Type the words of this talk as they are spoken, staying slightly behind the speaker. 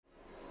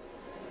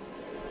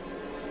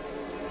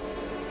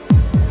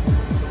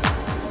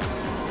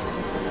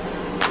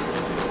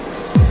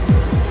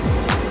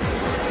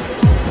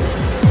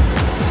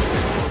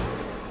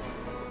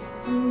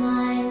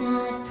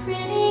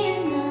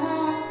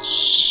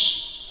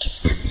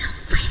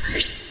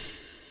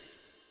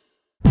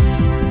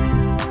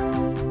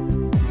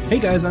Hey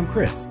guys, I'm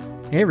Chris.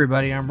 Hey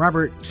everybody, I'm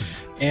Robert.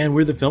 And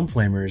we're the Film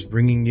Flamers,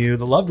 bringing you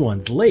The Loved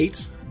Ones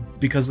late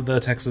because of the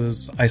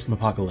Texas ice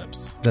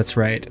apocalypse. That's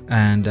right.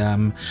 And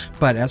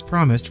but as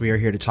promised, we are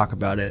here to talk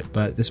about it,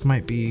 but this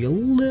might be a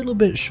little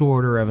bit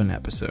shorter of an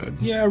episode.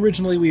 Yeah,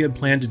 originally we had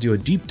planned to do a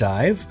deep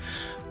dive,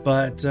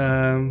 but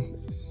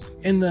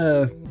in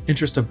the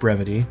interest of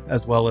brevity,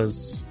 as well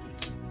as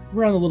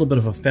we're on a little bit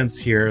of a fence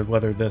here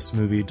whether this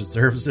movie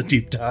deserves a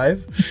deep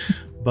dive,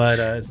 but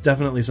it's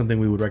definitely something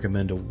we would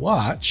recommend to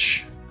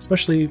watch,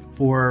 especially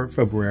for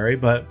February.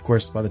 But of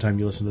course, by the time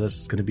you listen to this,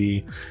 it's going to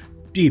be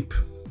deep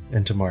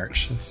into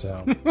March.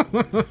 So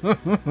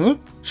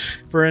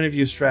for any of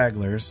you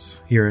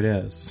stragglers, here it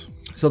is.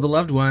 So The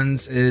Loved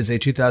Ones is a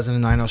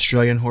 2009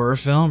 Australian horror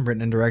film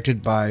written and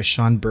directed by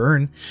Sean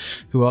Byrne,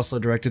 who also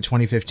directed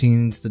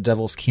 2015's The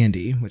Devil's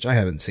Candy, which I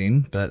haven't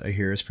seen, but I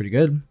hear is pretty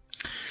good.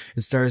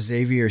 It stars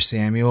Xavier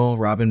Samuel,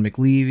 Robin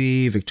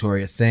McLeavy,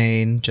 Victoria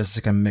Thane,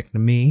 Jessica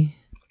McNamee,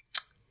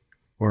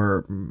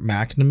 or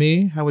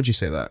McNamee? How would you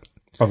say that?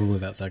 Probably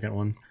that second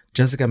one.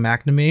 Jessica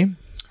McNamee,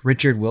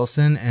 Richard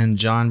Wilson, and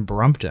John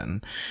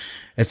Brumpton.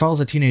 It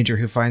follows a teenager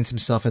who finds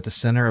himself at the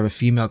center of a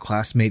female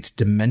classmate's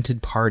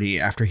demented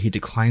party after he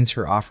declines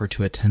her offer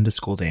to attend a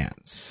school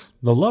dance.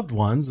 The Loved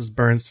Ones is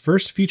Byrne's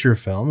first feature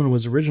film and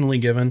was originally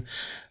given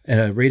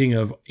a rating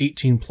of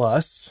 18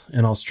 plus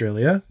in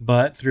Australia,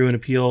 but through an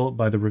appeal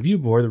by the review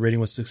board, the rating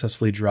was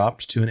successfully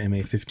dropped to an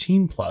MA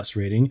 15 plus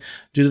rating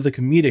due to the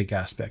comedic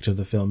aspect of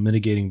the film,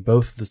 mitigating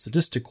both the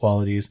sadistic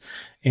qualities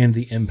and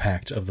the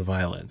impact of the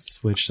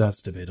violence, which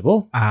that's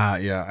debatable.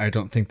 Yeah, I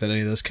don't think that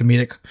any of those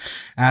comedic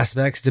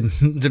aspects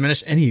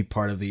diminish any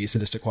part of the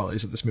sadistic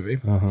qualities of this movie.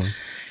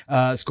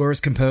 Score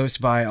is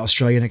composed by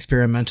Australian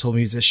experimental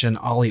musician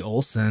Ollie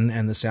Olsen,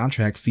 and the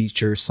soundtrack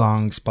features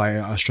songs by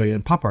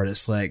Australian pop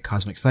artists like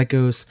Cosmic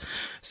Psychos,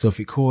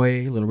 Sophie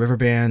Coy, Little River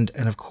Band,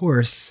 and of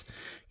course,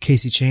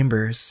 Casey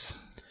Chambers.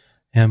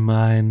 Am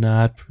I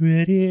not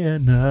pretty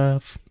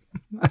enough?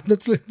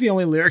 That's the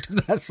only lyric to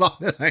that song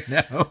that I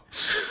know.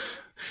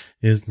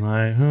 Is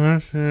my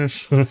heart...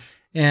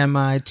 Am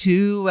I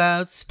too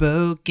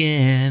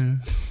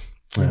outspoken?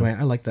 Anyway,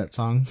 I like that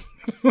song.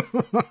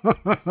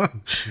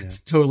 It's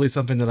totally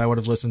something that I would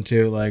have listened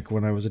to like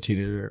when I was a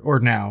teenager, or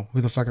now. Who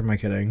the fuck am I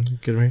kidding? You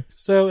kidding me?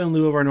 So in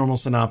lieu of our normal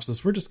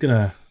synopsis, we're just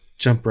gonna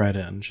jump right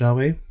in, shall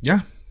we? Yeah.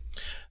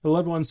 The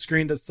Loved Ones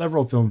screened at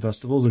several film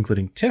festivals,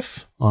 including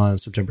TIFF on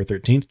September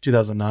 13th,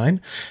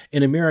 2009.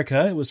 In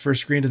America, it was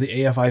first screened at the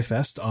AFI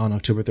Fest on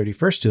October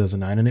 31st,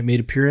 2009, and it made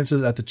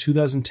appearances at the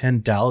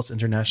 2010 Dallas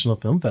International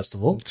Film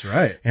Festival. That's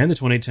right. And the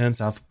 2010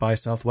 South by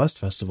Southwest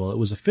Festival. It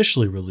was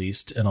officially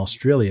released in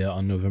Australia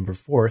on November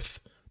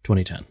 4th,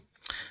 2010.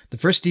 The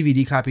first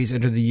DVD copies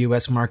entered the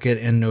U.S. market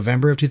in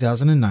November of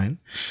 2009,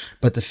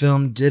 but the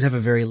film did have a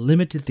very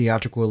limited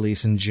theatrical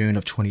release in June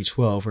of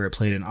 2012, where it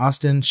played in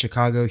Austin,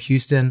 Chicago,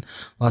 Houston,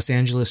 Los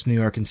Angeles, New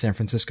York, and San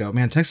Francisco.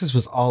 Man, Texas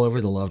was all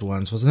over The Loved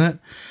Ones, wasn't it?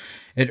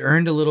 It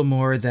earned a little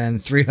more than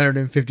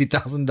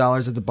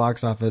 $350,000 at the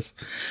box office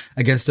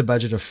against a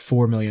budget of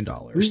 $4 million.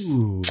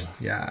 Ooh.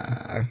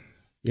 Yeah.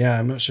 Yeah,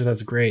 I'm not sure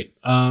that's great.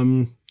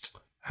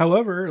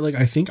 However,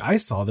 I think I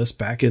saw this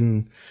back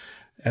in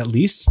at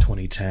least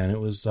 2010. It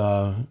was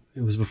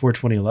before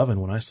 2011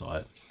 when I saw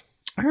it.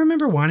 I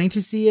remember wanting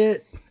to see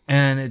it,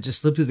 and it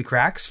just slipped through the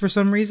cracks for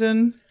some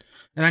reason.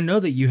 And I know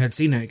that you had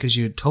seen it because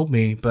you had told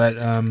me, but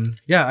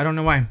yeah, I don't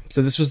know why.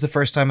 So this was the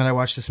first time that I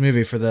watched this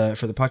movie for the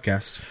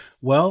podcast.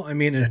 Well, I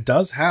mean, it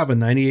does have a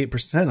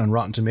 98% on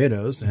Rotten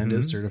Tomatoes and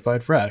is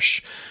certified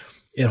fresh.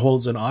 It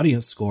holds an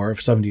audience score of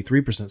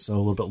 73%, so a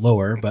little bit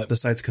lower, but the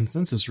site's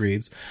consensus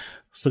reads,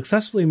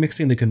 successfully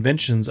mixing the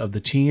conventions of the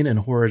teen and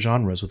horror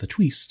genres with a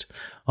twist.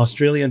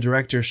 Australian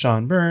director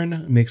Sean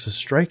Byrne makes a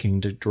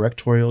striking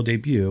directorial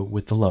debut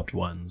with The Loved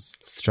Ones.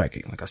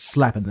 Striking, like a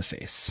slap in the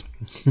face.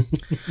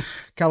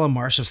 Callum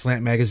Marsh of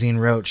Slant Magazine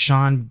wrote,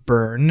 Sean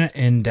Byrne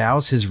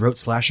endows his rote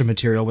slasher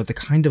material with the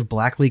kind of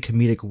blackly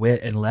comedic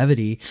wit and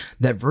levity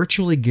that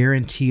virtually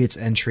guarantee its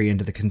entry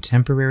into the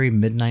contemporary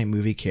midnight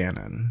movie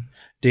canon.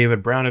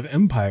 David Brown of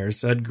Empire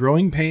said,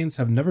 growing pains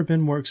have never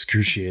been more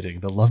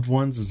excruciating. The Loved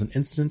Ones is an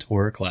instant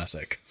horror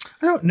classic.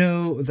 I don't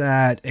know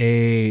that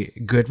a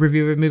good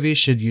review of a movie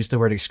should use the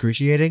word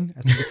excruciating.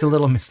 I think it's a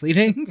little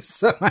misleading.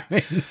 So,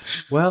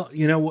 Well,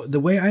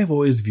 the way I've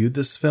always viewed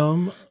this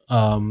film,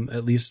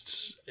 at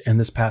least in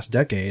this past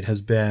decade,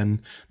 has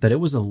been that it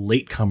was a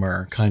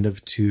latecomer kind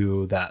of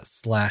to that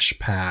slash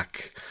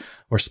pack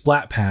or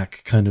splat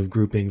pack kind of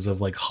groupings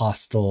of like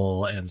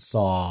Hostel and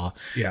Saw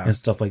and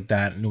stuff like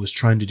that. And it was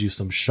trying to do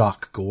some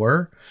shock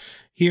gore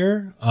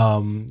here.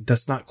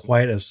 That's not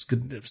quite as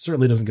good. It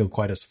certainly doesn't go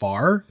quite as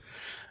far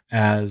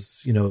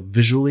as,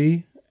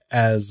 visually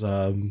as,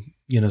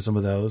 some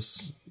of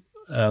those,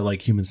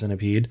 like Human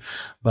Centipede.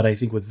 But I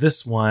think with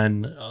this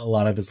one, a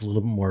lot of it's a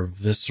little bit more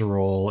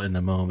visceral in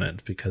the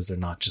moment because they're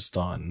not just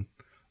on,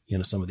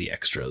 some of the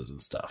extras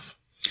and stuff.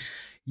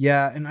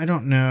 Yeah. And I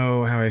don't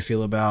know how I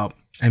feel about,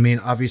 I mean,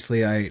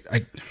 obviously I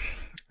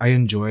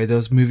enjoy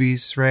those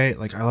movies, right?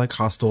 Like I like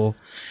Hostel.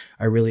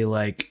 I really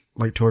like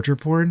like torture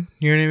porn.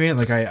 You know what I mean?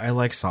 Like I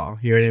like Saw.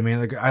 You know what I mean?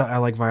 Like I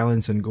like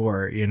violence and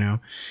gore. You know,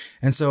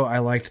 and so I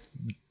liked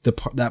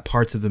that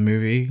parts of the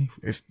movie.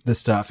 If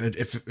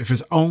it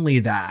was only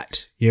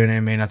that, you know what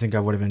I mean? I think I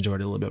would have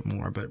enjoyed it a little bit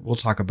more. But we'll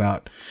talk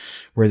about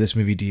where this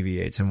movie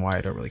deviates and why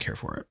I don't really care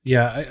for it.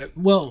 Yeah.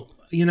 Well,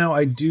 you know,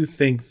 I do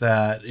think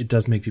that it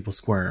does make people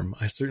squirm.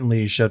 I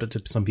certainly showed it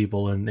to some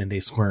people and they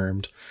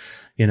squirmed.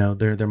 You know,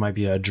 there might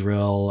be a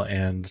drill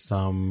and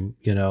some,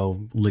 you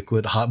know,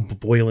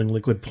 boiling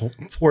liquid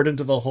poured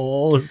into the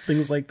hole and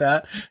things like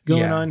that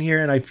going on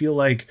here. And I feel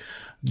like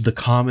the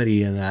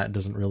comedy in that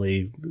doesn't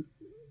really,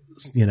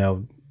 you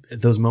know,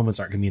 those moments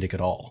aren't comedic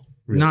at all.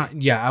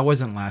 Really. I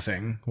wasn't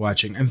laughing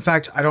watching. In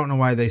fact, I don't know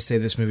why they say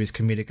this movie's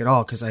comedic at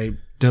all, because I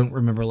don't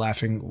remember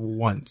laughing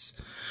once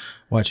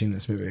watching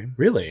this movie.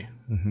 Really?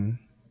 Mm-hmm.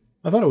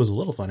 I thought it was a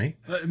little funny.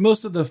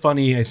 Most of the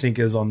funny, I think,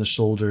 is on the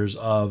shoulders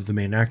of the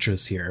main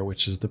actress here,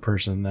 which is the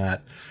person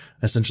that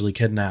essentially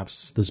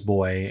kidnaps this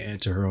boy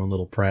into her own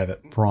little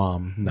private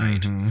prom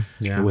night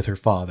with her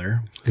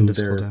father, who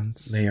there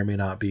may or may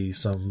not be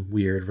some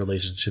weird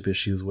relationship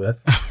issues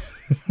with.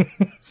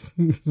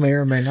 May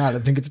or may not. I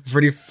think it's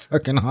pretty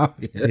fucking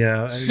obvious.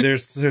 Yeah,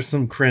 there's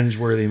some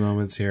cringe-worthy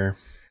moments here.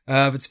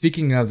 But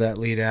speaking of that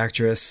lead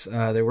actress,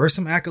 there were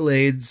some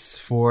accolades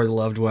for The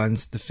Loved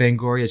Ones. The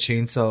Fangoria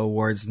Chainsaw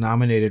Awards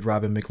nominated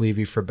Robin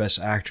McLeavy for Best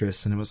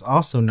Actress, and it was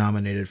also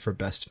nominated for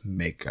Best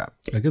Makeup.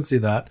 I can see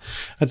that.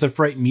 At the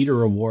Fright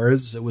Meter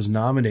Awards, it was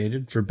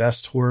nominated for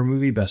Best Horror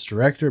Movie, Best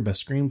Director,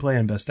 Best Screenplay,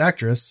 and Best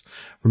Actress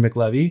for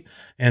McLeavy,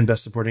 and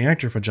Best Supporting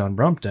Actor for John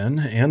Brumpton,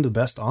 and the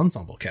Best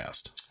Ensemble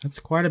Cast. That's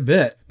quite a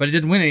bit, but it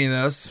didn't win any of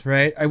those,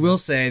 right? I will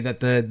say that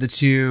the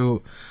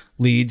two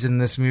leads in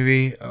this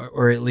movie,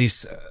 or at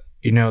least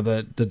you know,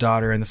 the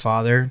daughter and the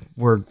father,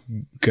 were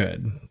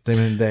good.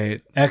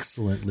 They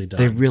excellently done.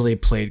 They really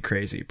played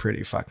crazy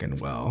pretty fucking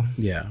well.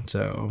 Yeah.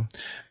 So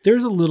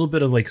there's a little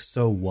bit of like,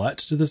 so what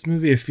to this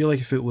movie? I feel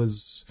like if it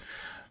was,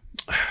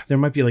 there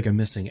might be like a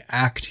missing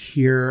act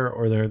here,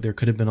 or there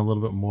could have been a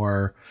little bit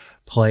more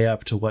play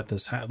up to what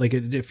this had. Like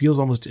it feels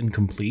almost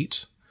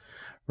incomplete.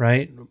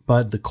 Right.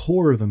 But the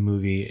core of the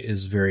movie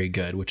is very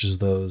good, which is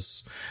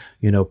those,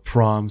 you know,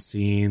 prom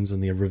scenes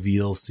and the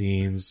reveal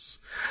scenes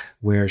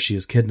where she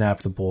has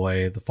kidnapped the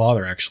boy. The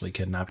father actually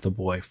kidnapped the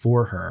boy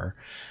for her.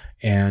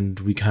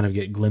 And we kind of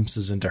get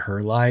glimpses into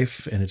her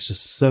life. And it's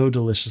just so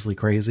deliciously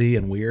crazy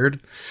and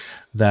weird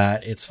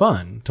that it's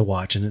fun to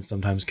watch. And it's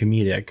sometimes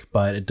comedic,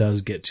 but it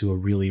does get to a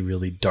really,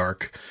 really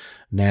dark,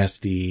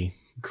 nasty,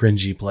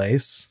 cringy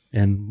place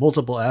in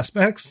multiple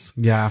aspects.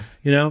 Yeah.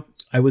 You know,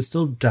 I would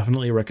still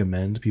definitely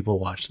recommend people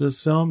watch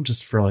this film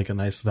just for like a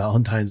nice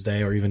Valentine's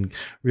Day, or even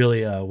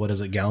really,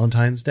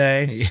 Galentine's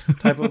Day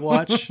type of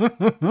watch.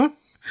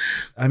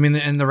 I mean,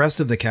 and the rest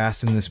of the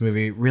cast in this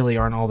movie really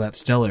aren't all that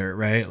stellar,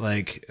 right?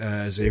 Like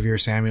Xavier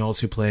Samuels,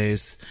 who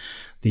plays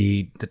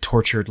the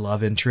tortured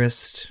love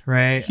interest,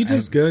 right? He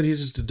does good. He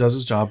just does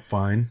his job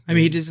fine. I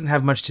mean, he doesn't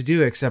have much to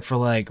do except for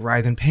like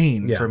writhe in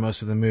pain for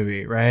most of the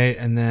movie, right?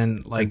 And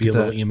then like be a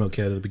little emo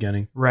kid at the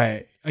beginning,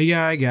 right?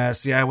 Yeah, I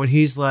guess. Yeah, when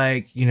he's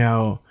like, you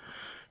know,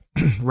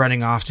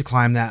 running off to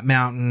climb that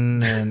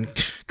mountain and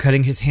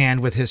cutting his hand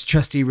with his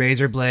trusty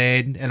razor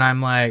blade, and I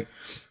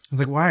was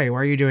like, why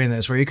are you doing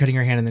this? Why are you cutting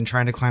your hand and then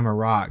trying to climb a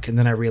rock? And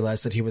then I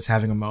realized that he was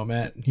having a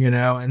moment, you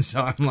know? And so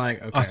I'm like,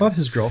 okay. I thought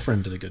his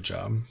girlfriend did a good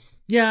job.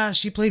 Yeah,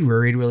 she played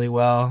worried really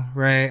well,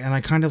 right? And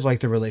I kind of like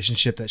the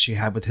relationship that she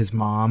had with his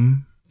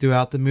mom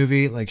throughout the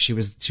movie. Like she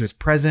was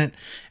present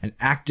and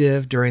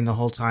active during the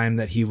whole time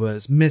that he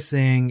was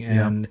missing.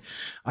 And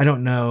I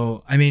don't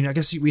know. I mean, I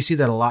guess we see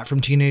that a lot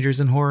from teenagers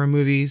in horror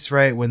movies,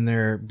 right? When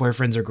their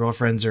boyfriends or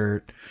girlfriends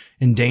are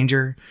in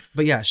danger.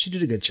 But yeah, she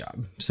did a good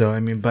job. So, I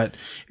mean, but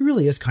it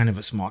really is kind of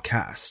a small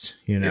cast,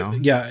 you know?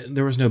 Yeah,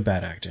 there was no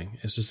bad acting.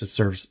 It's just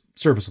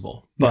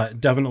serviceable. But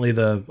definitely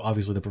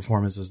obviously the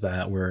performances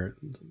that were,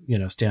 you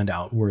know, stand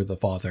out were the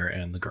father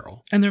and the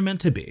girl. And they're meant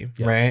to be,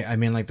 right? I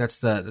mean, like that's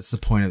the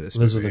point of this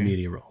movie. Those are the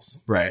media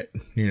roles. Right.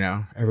 You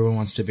know, everyone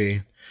wants to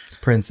be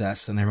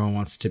princess and everyone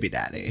wants to be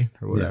daddy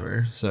or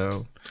whatever. Yeah.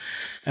 So,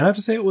 and I have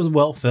to say it was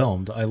well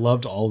filmed. I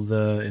loved all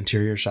the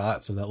interior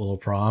shots of that little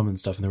prom and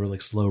stuff, and there were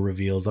like slow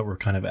reveals that were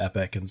kind of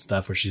epic and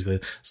stuff, where she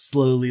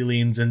slowly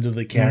leans into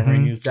the camera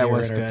and you see her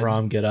in her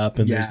prom get up,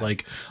 and there's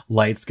like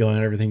lights going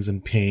and everything's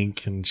in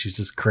pink and she's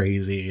just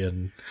crazy.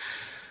 And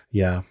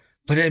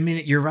but I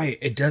mean, you're right,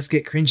 it does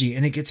get cringy,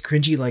 and it gets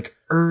cringy like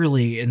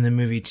early in the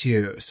movie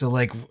too. So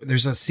like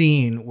there's a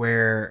scene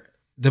where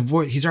the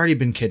boy, he's already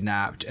been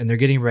kidnapped and they're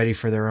getting ready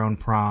for their own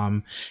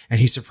prom, and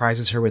he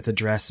surprises her with a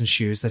dress and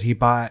shoes that he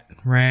bought,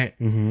 right?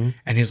 Mm-hmm.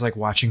 And he's like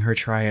watching her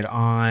try it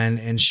on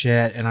and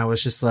shit. And I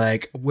was just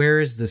like, where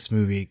is this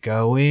movie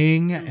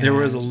going? There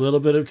was a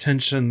little bit of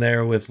tension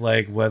there with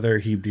like whether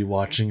he'd be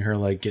watching her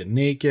like get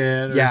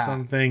naked or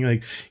something.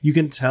 Like you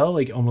can tell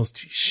like almost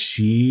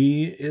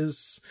she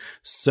is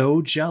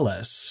so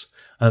jealous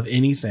of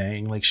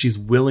anything. Like she's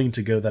willing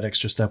to go that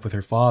extra step with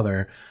her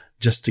father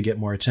just to get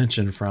more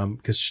attention from,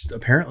 because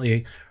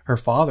apparently her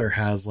father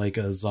has like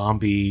a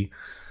zombie,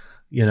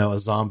 you know, a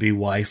zombie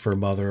wife or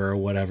mother or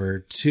whatever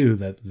too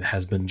that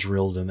has been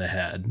drilled in the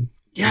head.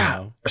 Yeah.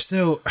 You know?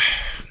 So,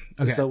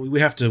 okay. So we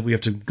have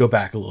to go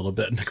back a little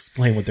bit and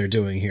explain what they're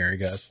doing here, I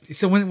guess.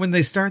 So when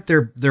they start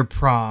their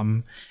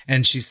prom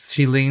and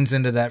she leans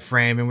into that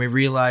frame and we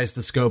realize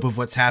the scope of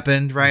what's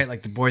happened, right?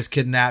 Like the boy's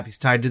kidnapped, he's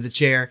tied to the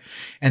chair,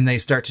 and they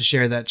start to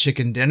share that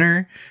chicken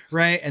dinner,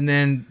 right? And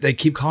then they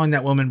keep calling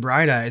that woman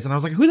Bright Eyes, and I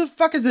was like, who the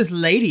fuck is this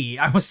lady?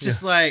 I was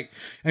just like,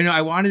 you know,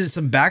 I wanted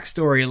some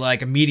backstory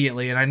like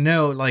immediately, and I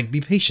know like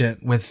be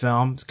patient with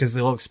films because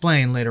they'll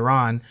explain later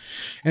on,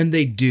 and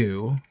they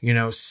do, you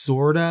know,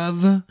 sort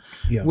of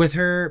with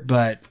her,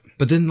 but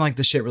then like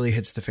the shit really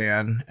hits the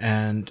fan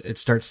and it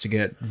starts to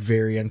get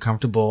very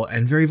uncomfortable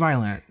and very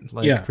violent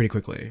pretty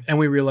quickly. And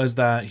we realize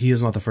that he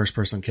is not the first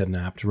person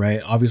kidnapped, right?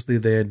 Obviously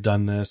they had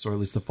done this, or at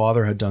least the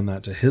father had done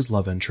that to his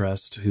love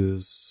interest,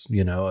 who's,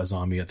 you know, a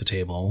zombie at the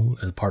table,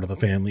 a part of the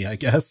family, I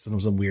guess, in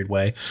some weird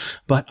way.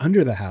 But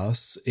under the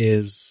house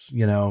is,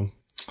 you know,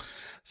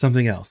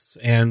 something else.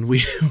 And we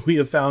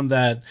have found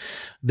that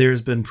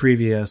there's been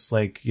previous,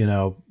 like, you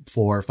know,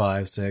 4,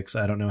 5, 6,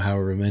 I don't know,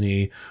 however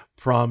many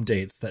prom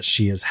dates that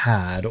she has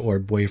had, or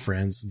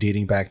boyfriends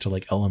dating back to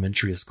like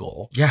elementary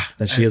school. Yeah.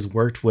 That she has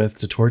worked with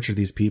to torture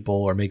these people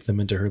or make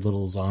them into her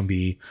little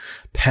zombie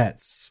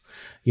pets,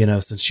 you know,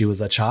 since she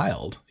was a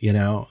child, you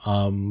know.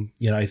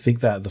 I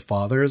think that the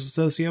father is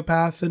a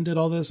sociopath and did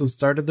all this and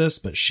started this,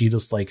 but she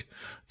just like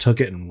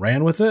took it and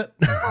ran with it.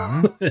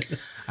 Mm-hmm.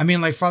 I mean,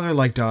 like father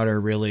like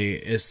daughter really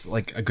is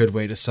like a good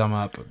way to sum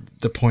up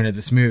the point of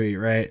this movie,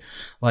 right?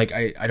 Like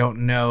I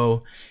don't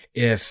know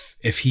if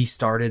he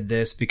started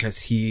this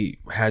because he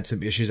had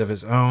some issues of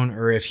his own,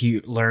 or if he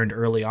learned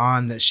early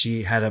on that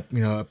she had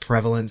a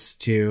prevalence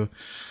to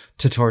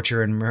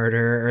torture and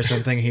murder or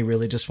something. He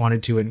really just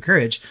wanted to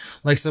encourage,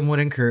 like some would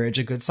encourage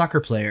a good soccer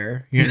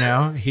player, you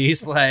know.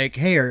 He's like,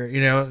 hey, or,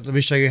 you know, let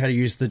me show you how to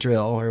use the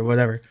drill or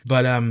whatever.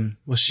 But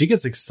well, she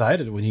gets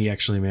excited when he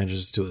actually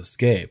manages to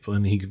escape,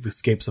 when he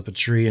escapes up a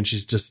tree, and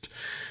she's just,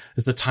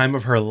 it's the time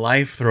of her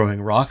life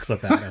throwing rocks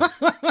up at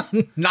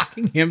him.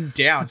 Knocking him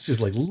down. She's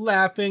like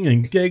laughing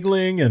and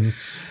giggling, and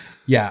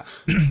yeah.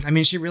 I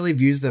mean, she really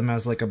views them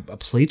as like a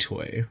play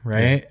toy,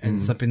 right?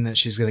 And something that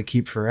she's going to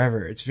keep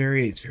forever. It's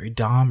very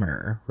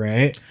Dahmer,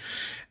 right?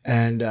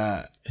 And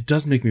it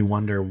does make me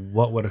wonder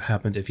what would have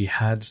happened if he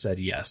had said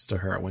yes to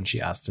her when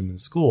she asked him in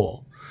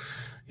school.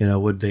 You know,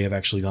 would they have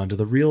actually gone to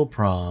the real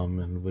prom,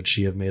 and would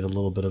she have made a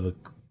little bit of a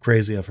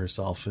crazy of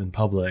herself in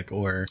public,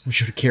 or we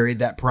should have carried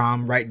that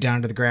prom right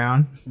down to the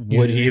ground?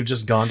 Would he have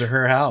just gone to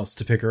her house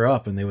to pick her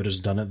up, and they would have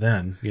just done it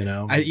then? You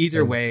know,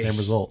 either way, same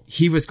result.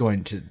 He was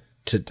going to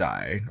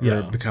die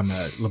or become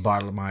a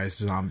lobotomized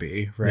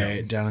zombie,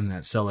 right? Down in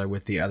that cellar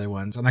with the other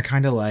ones. And I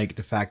kind of like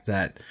the fact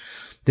that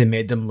they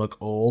made them look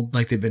old,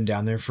 like they've been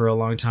down there for a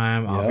long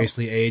time,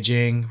 obviously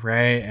aging,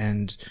 right?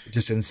 And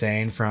just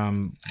insane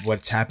from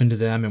what's happened to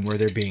them and where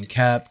they're being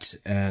kept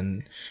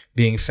and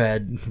being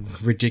fed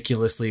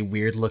ridiculously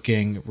weird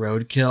looking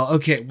roadkill.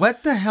 Okay,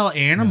 what the hell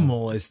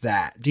animal is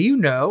that? Do you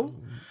know?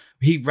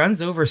 He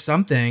runs over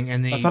something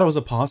and I thought it was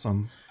a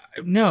possum.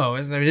 No,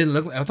 it didn't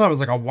look. I thought it was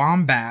like a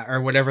wombat or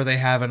whatever they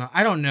have. And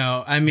I don't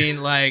know. I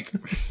mean, like,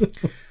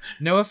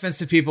 no offense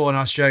to people in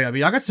Australia, but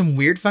y'all got some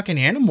weird fucking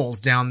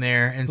animals down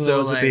there. And so it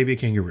was a baby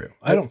kangaroo.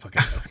 I don't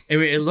fucking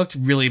know. It looked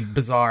really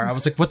bizarre. I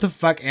was like, what the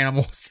fuck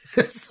animal is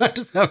this? I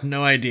just have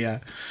no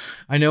idea.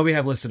 I know we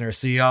have listeners,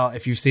 so y'all,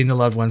 if you've seen The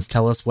Loved Ones,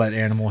 tell us what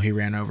animal he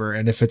ran over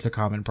and if it's a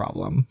common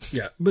problem.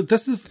 Yeah, but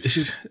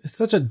it's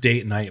such a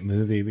date night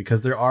movie,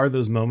 because there are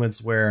those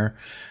moments where,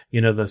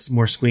 you know, the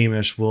more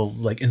squeamish will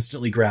like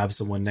instantly grab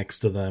someone next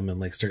to them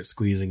and like start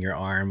squeezing your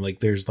arm. Like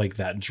there's like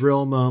that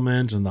drill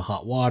moment and the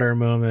hot water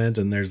moment,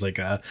 and there's like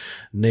a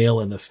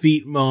nail in the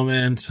feet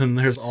moment, and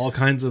there's all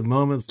kinds of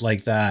moments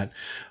like that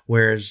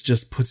where it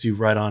just puts you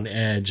right on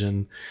edge.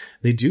 And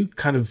they do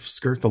kind of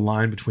skirt the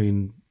line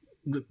between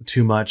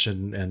too much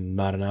and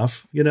not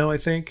enough, you know. I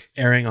think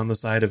erring on the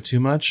side of too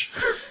much.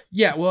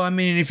 Yeah, well, I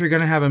mean, if you're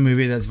going to have a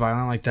movie that's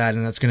violent like that,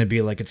 and that's going to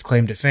be like its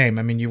claim to fame,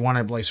 I mean, you want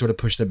to like sort of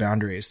push the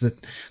boundaries.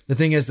 The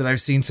thing is that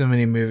I've seen so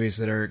many movies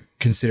that are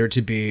considered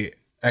to be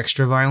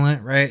extra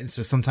violent, right? And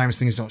so sometimes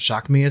things don't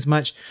shock me as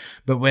much.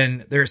 But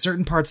when there are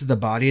certain parts of the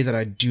body that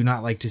I do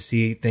not like to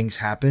see things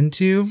happen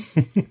to,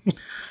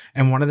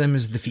 and one of them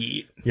is the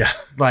feet. Yeah.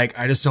 Like,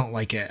 I just don't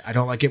like it. I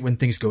don't like it when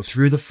things go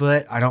through the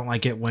foot. I don't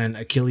like it when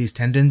Achilles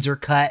tendons are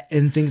cut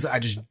and things. I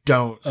just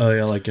don't. Oh,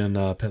 yeah, like in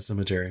Pet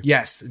Sematary.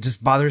 Yes, it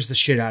just bothers the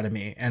shit out of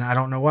me. And I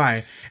don't know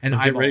why. And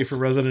Get ready for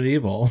Resident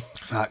Evil.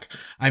 Fuck.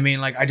 I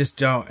mean, like, I just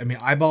don't. I mean,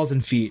 eyeballs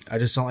and feet. I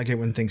just don't like it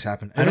when things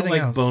happen. I don't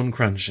like bone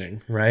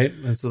crunching, right?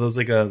 And so there's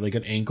like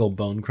an ankle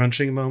bone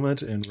crunching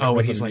moment in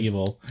Resident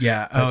Evil.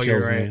 Yeah. That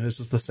kills me.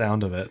 This is the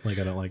sound of it. Like,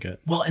 I don't like it.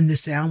 Well, and the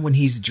sound when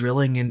he's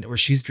drilling or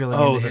she's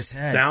drilling into his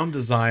head. Sound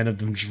design of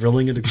them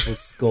drilling into people's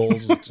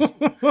skulls was just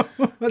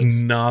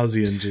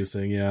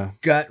nausea-inducing. Yeah,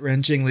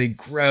 gut-wrenchingly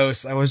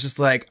gross. I was just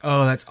like,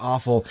 oh, that's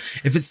awful.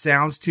 If it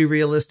sounds too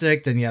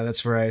realistic, then yeah,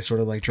 that's where I sort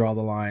of like draw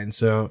the line.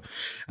 So,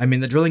 I mean,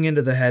 the drilling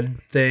into the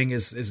head thing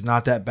is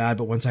not that bad,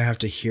 but once I have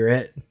to hear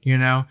it, you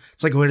know,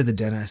 it's like going to the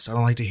dentist. I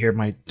don't like to hear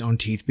my own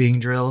teeth being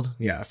drilled.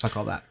 Yeah, fuck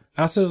all that.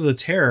 outside of the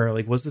terror,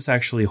 like, was this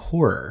actually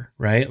horror,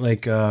 right?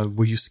 Like,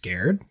 were you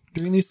scared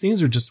during these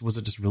scenes, or was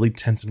it just really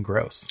tense and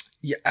gross?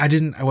 Yeah,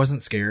 I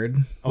wasn't scared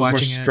I was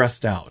watching more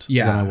stressed out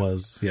Yeah. than I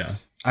was. Yeah.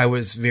 I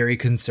was very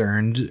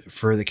concerned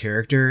for the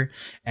character,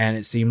 and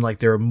it seemed like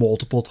there were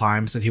multiple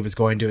times that he was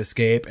going to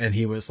escape and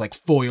he was like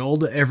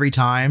foiled every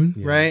time.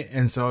 Yeah. Right.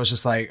 And so I was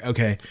just like,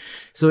 okay,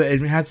 so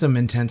it had some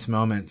intense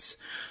moments,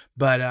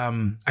 but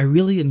I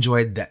really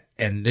enjoyed the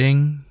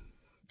ending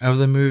of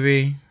the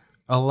movie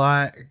a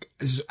lot.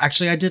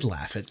 Actually, I did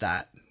laugh at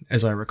that,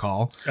 as I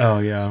recall, Oh,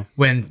 yeah.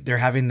 when they're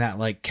having that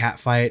like cat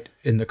fight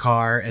in the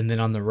car and then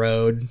on the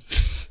road,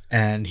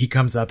 and he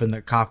comes up in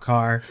the cop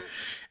car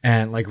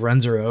and like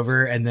runs her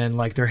over, and then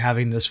like they're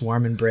having this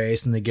warm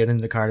embrace and they get in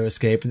the car to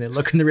escape, and they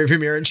look in the rearview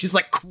mirror and she's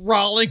like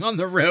crawling on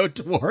the road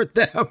toward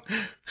them.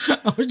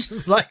 I was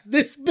just like,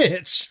 this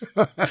bitch.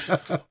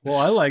 Well,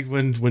 I liked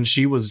when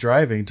she was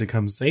driving to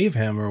come save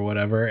him or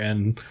whatever,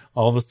 and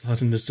all of a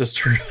sudden it's just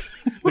her,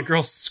 the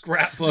girl's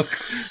scrapbook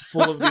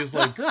full of these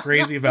like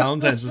crazy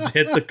Valentines just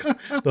hit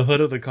the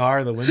hood of the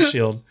car, the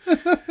windshield.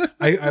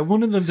 I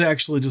wanted them to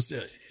actually just,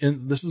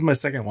 and this is my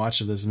second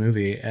watch of this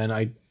movie, and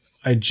I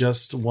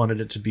just wanted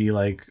it to be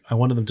like, I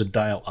wanted them to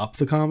dial up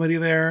the comedy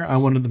there. I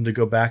wanted them to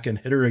go back and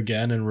hit her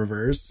again in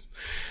reverse,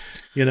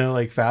 you know,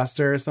 like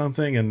faster or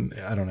something. And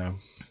I don't know.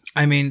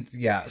 I mean,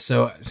 yeah.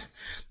 So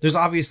there's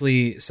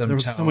obviously There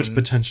was so much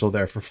potential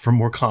there for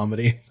more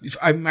comedy.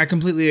 I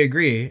completely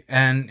agree.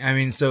 And I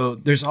mean, so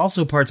there's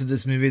also parts of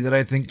this movie that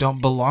I think don't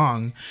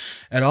belong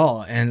at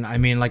all. And I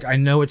mean, like, I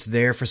know it's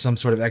there for some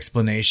sort of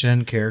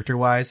explanation character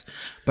wise,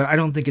 but I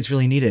don't think it's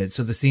really needed.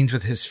 So the scenes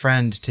with his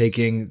friend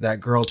taking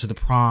that girl to the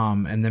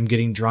prom and them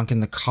getting drunk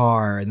in the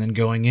car and then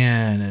going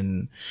in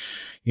and,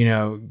 you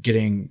know,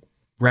 getting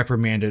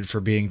reprimanded for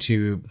being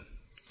too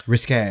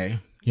risque,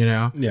 you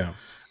know? Yeah.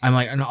 I'm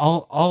like, and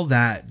all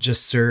that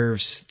just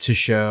serves to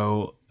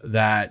show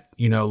that,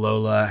 you know,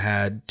 Lola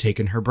had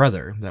taken her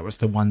brother. That was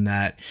the one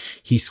that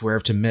he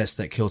swerved to miss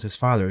that killed his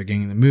father at the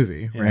beginning of the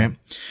movie, right?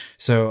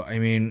 So, I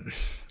mean,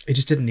 it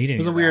just didn't need any. It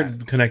was a of weird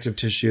that. connective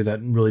tissue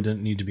that really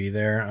didn't need to be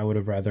there. I would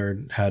have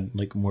rather had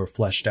like more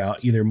fleshed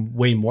out, either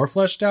way more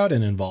fleshed out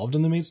and involved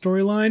in the main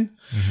storyline,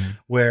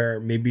 where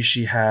maybe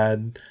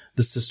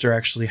the sister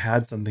actually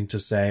had something to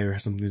say or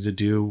something to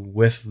do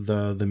with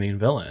the main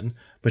villain,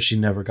 but she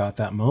never got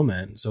that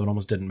moment. So it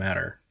almost didn't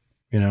matter,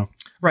 you know?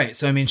 Right.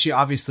 So, I mean, she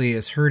obviously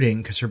is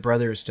hurting because her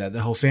brother is dead.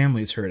 The whole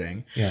family's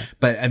hurting. Yeah.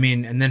 But I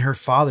mean, and then her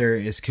father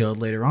is killed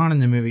later on in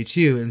the movie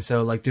too. And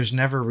so like, there's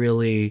never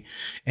really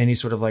any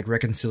sort of like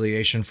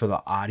reconciliation for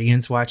the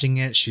audience watching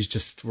it.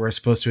 We're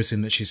supposed to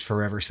assume that she's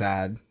forever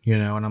sad, you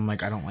know? And I'm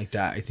like, I don't like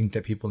that. I think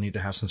that people need to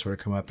have some sort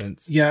of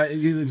comeuppance. Yeah,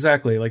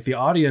 exactly. Like the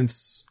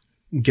audience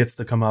gets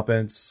the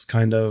comeuppance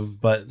kind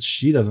of, but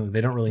she doesn't. They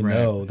don't really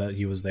know that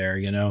he was there,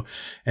 you know,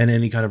 and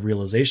any kind of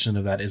realization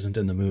of that isn't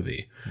in the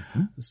movie.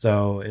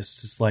 So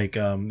it's just like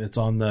it's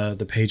on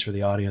the page for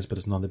the audience, but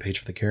it's not on the page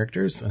for the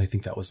characters, and I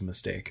think that was a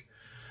mistake.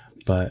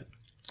 But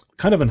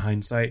kind of in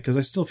hindsight, because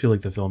I still feel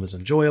like the film is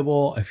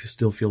enjoyable. I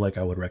still feel like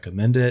I would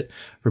recommend it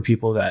for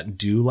people that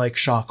do like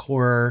shock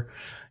horror,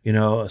 you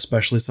know,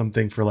 especially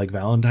something for like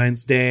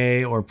Valentine's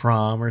Day or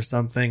prom or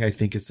something. I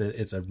think it's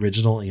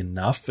original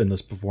enough and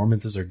those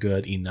performances are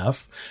good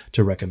enough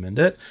to recommend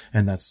it.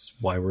 And that's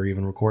why we're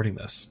even recording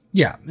this.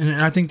 Yeah.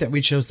 And I think that we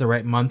chose the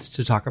right month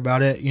to talk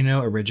about it, you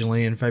know,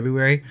 originally in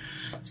February.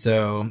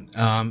 So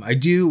I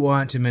do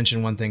want to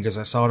mention one thing because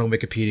I saw it on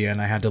Wikipedia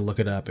and I had to look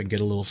it up and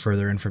get a little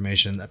further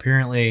information.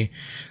 Apparently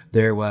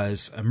there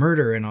was a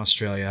murder in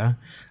Australia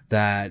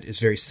that is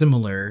very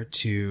similar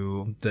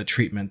to the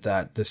treatment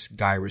that this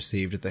guy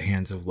received at the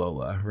hands of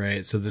Lola,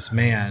 right? So this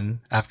man...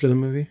 After the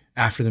movie?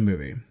 After the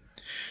movie.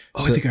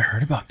 Oh, I think I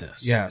heard about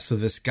this. Yeah, so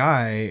this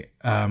guy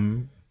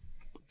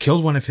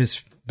killed one of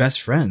his best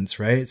friends,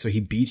 right? So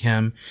he beat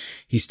him,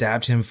 he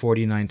stabbed him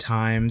 49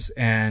 times,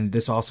 and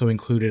this also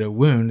included a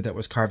wound that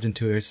was carved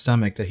into his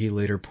stomach that he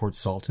later poured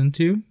salt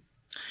into.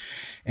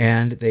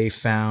 And they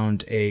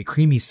found a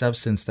creamy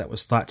substance that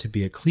was thought to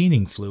be a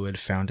cleaning fluid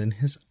found in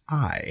his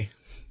eye.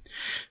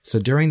 So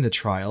during the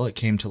trial, it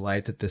came to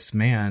light that this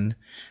man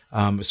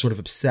was sort of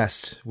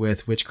obsessed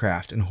with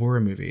witchcraft and horror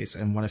movies.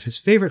 And one of his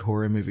favorite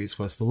horror movies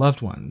was The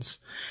Loved Ones.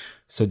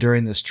 So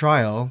during this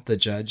trial, the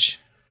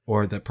judge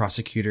or the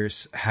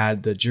prosecutors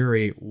had the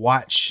jury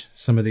watch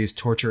some of these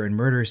torture and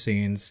murder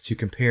scenes to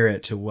compare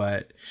it to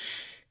what,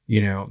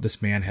 you know,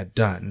 this man had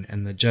done.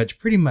 And the judge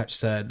pretty much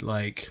said,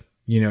 like,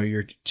 you know,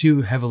 you're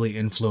too heavily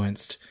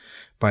influenced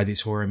by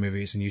these horror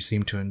movies and you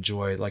seem to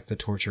enjoy like the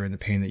torture and the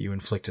pain that you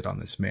inflicted on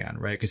this man,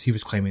 right? Because he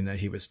was claiming that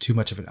he was too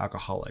much of an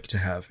alcoholic to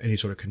have any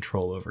sort of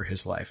control over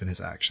his life and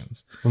his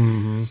actions.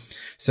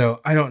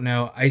 So I don't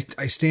know. I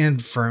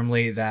stand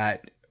firmly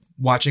that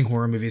watching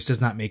horror movies does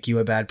not make you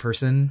a bad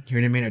person. You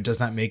know what I mean? It does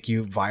not make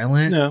you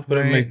violent. No, but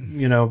right? it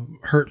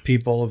might, hurt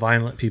people,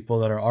 violent people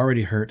that are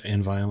already hurt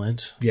and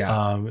violent.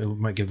 Yeah. It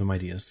might give them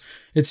ideas.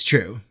 It's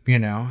true,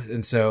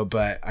 and so,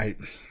 but I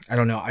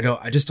don't know.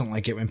 I just don't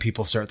like it when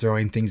people start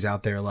throwing things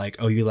out there like,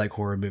 oh, you like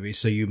horror movies,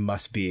 so you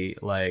must be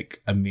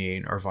like a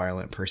mean or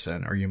violent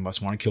person, or you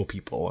must want to kill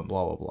people and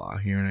blah, blah, blah.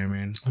 You know what I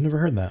mean? I've never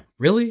heard that.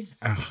 Really?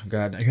 Oh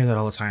God. I hear that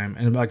all the time.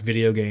 And like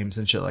video games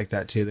and shit like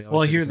that too.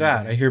 Well, I hear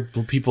that. I hear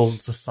people in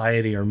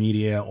society or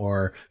media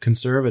or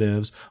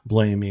conservatives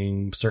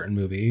blaming certain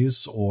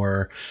movies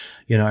or,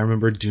 I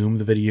remember Doom,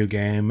 the video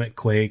game,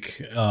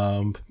 Quake,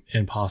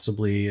 and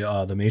possibly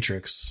The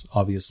Matrix,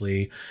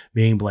 obviously,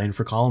 being blamed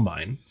for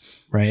Columbine,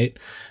 right?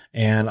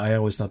 And I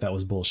always thought that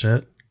was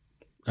bullshit.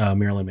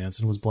 Marilyn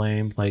Manson was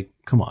blamed. Like,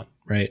 come on,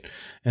 right?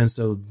 And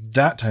so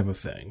that type of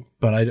thing.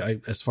 But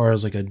I as far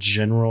as like a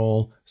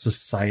general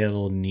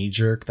societal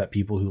knee-jerk that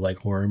people who like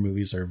horror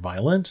movies are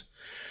violent,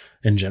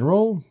 in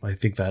general, I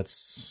think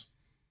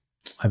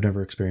I've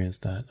never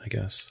experienced that, I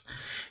guess.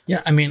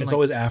 Yeah, I mean... It's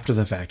always after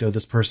the fact. Oh,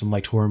 this person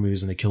liked horror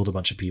movies and they killed a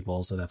bunch of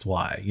people, so that's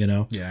why,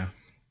 Yeah.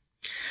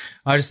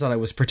 I just thought it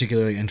was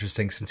particularly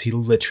interesting since he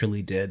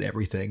literally did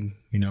everything,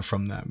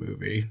 from that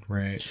movie,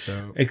 right?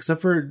 So,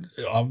 except for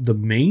the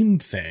main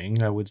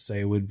thing, I would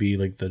say would be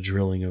like the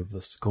drilling of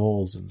the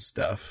skulls and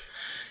stuff.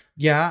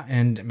 Yeah,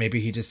 and maybe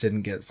he just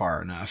didn't get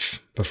far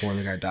enough before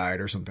the guy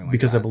died or something like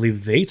because that. I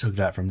believe they took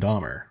that from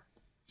Dahmer.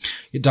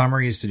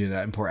 Dahmer used to do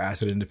that and pour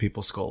acid into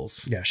people's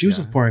skulls. Yeah, she was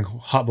just pouring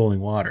hot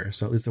boiling water,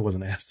 so at least it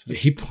wasn't acid.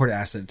 He poured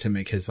acid to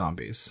make his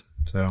zombies.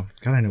 So,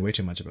 God, I know way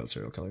too much about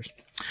serial killers.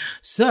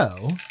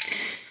 So...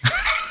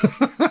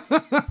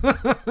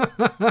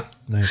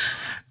 Nice.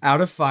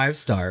 Out of 5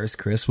 stars,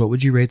 Chris, what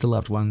would you rate The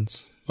Loved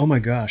Ones? Oh my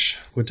gosh,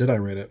 what did I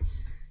rate it?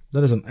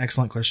 That is an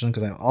excellent question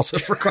because I've also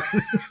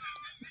forgotten.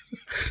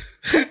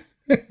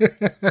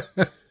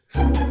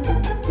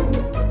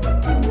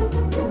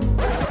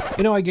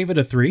 I gave it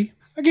a 3.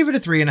 I gave it a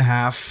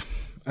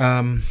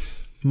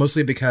 3.5.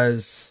 Mostly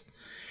because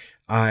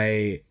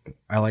I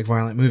like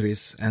violent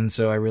movies, and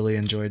so I really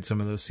enjoyed some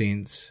of those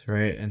scenes,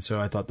 right? And so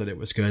I thought that it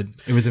was good.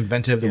 It was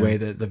inventive the way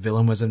that the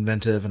villain was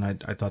inventive, and I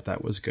thought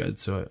that was good.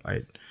 So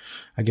I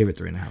gave it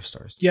 3.5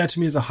 stars. Yeah, to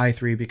me it's a high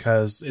 3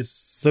 because it's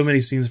so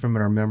many scenes from it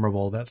are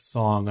memorable. That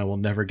song I will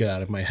never get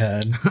out of my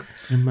head.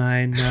 Am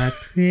I not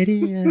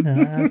pretty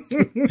enough?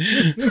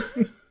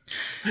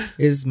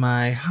 Is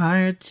my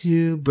heart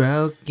too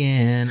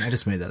broken? I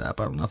just made that up.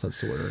 I don't know if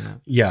that's the word or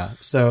not. Yeah.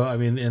 So, I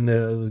mean, in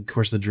of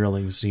course, the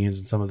drilling scenes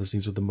and some of the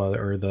scenes with the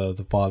mother or the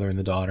father and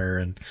the daughter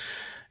and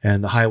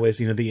the highway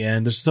scene at the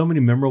end. There's so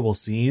many memorable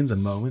scenes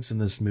and moments in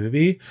this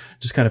movie,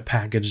 just kind of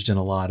packaged in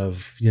a lot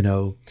of,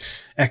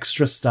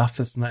 extra stuff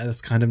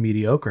that's kind of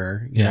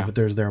mediocre. But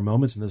there are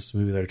moments in this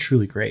movie that are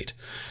truly great.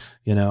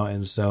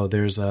 And so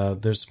there's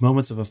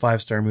moments of a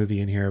 5-star movie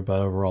in here,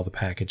 but overall the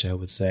package, I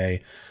would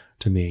say,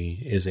 to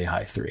me, is a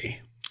high 3.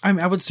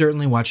 I would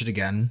certainly watch it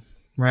again,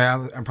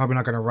 right? I'm probably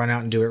not going to run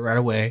out and do it right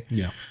away.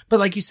 Yeah. But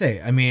like you say,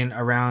 I mean,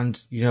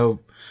 around,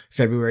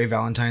 February,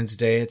 Valentine's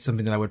Day, it's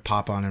something that I would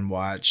pop on and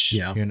watch.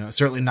 Yeah.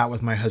 Certainly not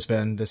with my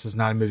husband. This is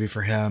not a movie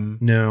for him.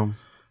 No,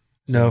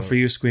 for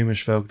you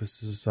squeamish folk,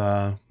 this is,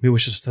 maybe we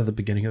should have said the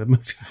beginning of the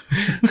movie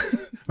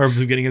or the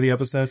beginning of the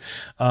episode.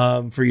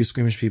 For you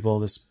squeamish people,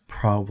 this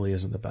probably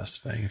isn't the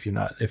best thing if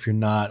you're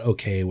not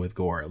okay with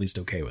gore, at least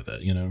okay with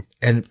it,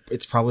 And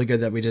it's probably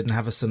good that we didn't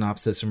have a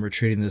synopsis and we're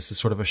treating this as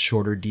sort of a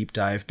shorter deep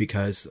dive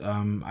because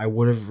I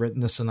would have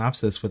written the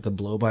synopsis with the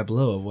blow by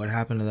blow of what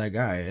happened to that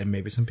guy. And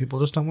maybe some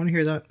people just don't want to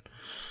hear that.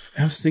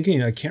 I was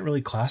thinking I can't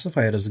really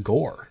classify it as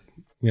gore.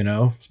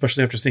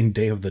 Especially after seeing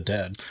Day of the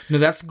Dead. No,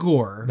 that's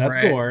gore. That's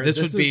right? gore. This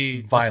would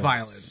be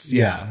violence.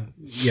 Yeah.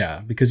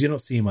 Yeah. Because you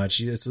don't see much.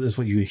 It's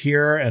what you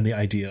hear and the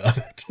idea of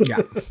it.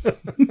 Yeah.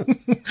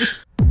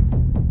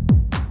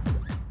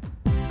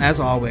 As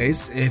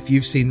always, if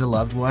you've seen The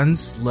Loved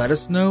Ones, let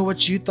us know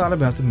what you thought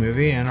about the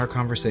movie and our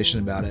conversation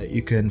about it.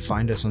 You can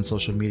find us on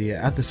social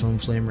media at The Film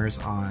Flamers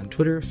on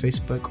Twitter,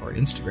 Facebook, or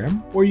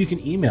Instagram. Or you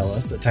can email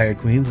us at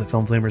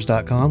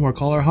tiredqueens@filmflamers.com or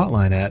call our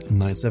hotline at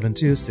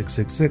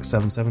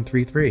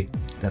 972-666-7733.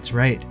 That's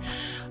right.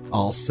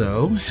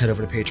 Also, head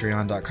over to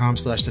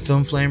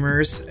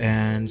patreon.com/thefilmflamers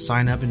and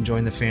sign up and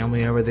join the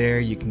family over there.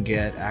 You can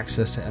get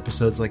access to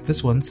episodes like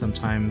this one,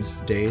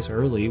 sometimes days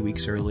early,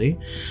 weeks early,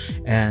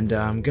 and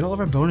get all of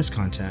our bonus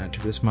content.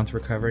 This month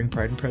we're covering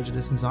Pride and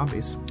Prejudice and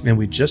Zombies. And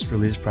we just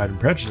released Pride and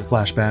Prejudice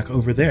flashback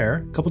over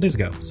there a couple days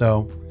ago.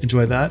 So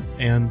enjoy that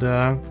and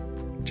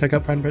check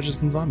out Pride and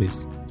Prejudice and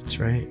Zombies. That's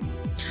right.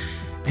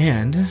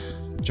 And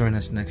join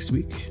us next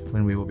week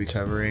when we will be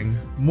covering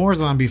more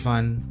zombie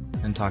fun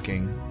and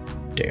talking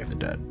Day of the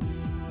Dead.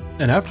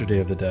 And after Day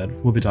of the Dead,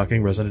 we'll be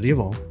talking Resident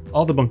Evil.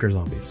 All the bunker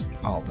zombies.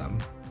 All of them.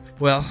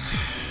 Well,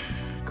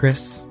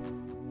 Chris,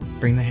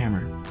 bring the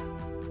hammer.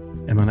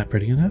 Am I not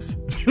pretty enough?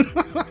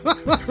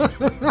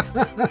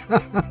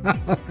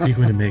 Are you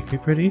going to make me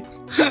pretty?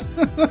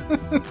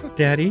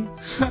 Daddy?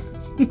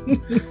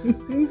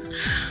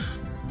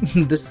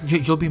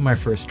 You'll be my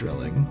first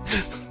drilling.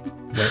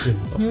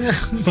 but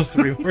let's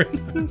reword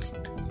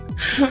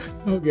that.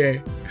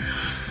 Okay.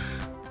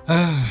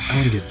 I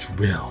want to get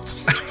drilled.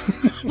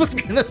 I was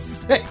gonna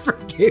say for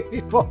gay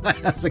people that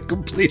has a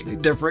completely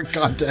different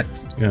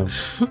context. Yeah,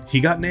 he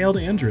got nailed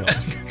and drilled.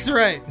 That's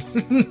right.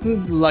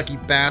 Lucky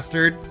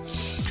bastard.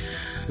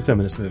 It's a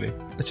feminist movie.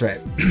 That's right.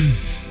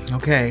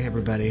 Okay,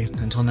 everybody.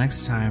 Until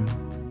next time.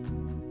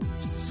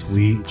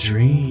 Sweet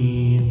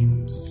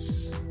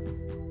dreams.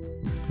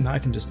 Now I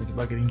can just think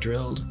about getting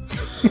drilled.